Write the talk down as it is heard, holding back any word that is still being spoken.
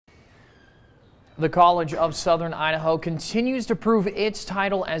The College of Southern Idaho continues to prove its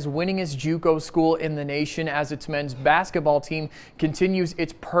title as winningest JUCO school in the nation as its men's basketball team continues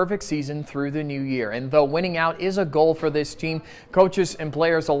its perfect season through the new year. And though winning out is a goal for this team, coaches and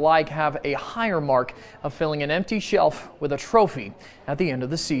players alike have a higher mark of filling an empty shelf with a trophy at the end of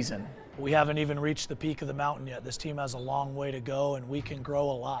the season. We haven't even reached the peak of the mountain yet. This team has a long way to go, and we can grow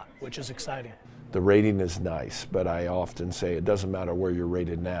a lot, which is exciting. The rating is nice, but I often say it doesn't matter where you're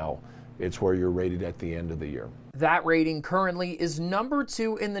rated now. It's where you're rated at the end of the year. That rating currently is number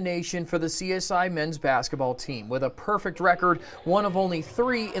 2 in the nation for the CSI men's basketball team, with a perfect record, one of only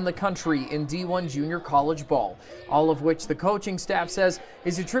 3 in the country in D1 junior college ball, all of which the coaching staff says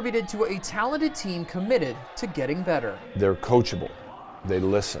is attributed to a talented team committed to getting better. They're coachable, they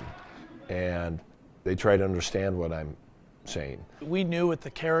listen, and they try to understand what I'm saying. We knew with the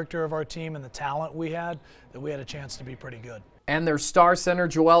character of our team and the talent we had that we had a chance to be pretty good. And their star center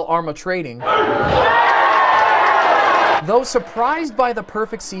Joel Armatrading, though surprised by the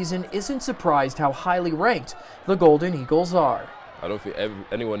perfect season, isn't surprised how highly ranked the Golden Eagles are. I don't think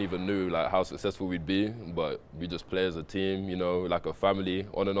anyone even knew how successful we'd be, but we just play as a team, you know, like a family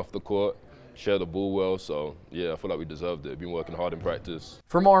on and off the court, share the ball well, so yeah, I feel like we deserved it. Been working hard in practice.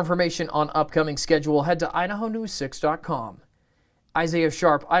 For more information on upcoming schedule, head to IdahoNews6.com. Isaiah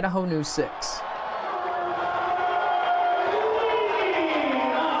Sharp, Idaho News 6.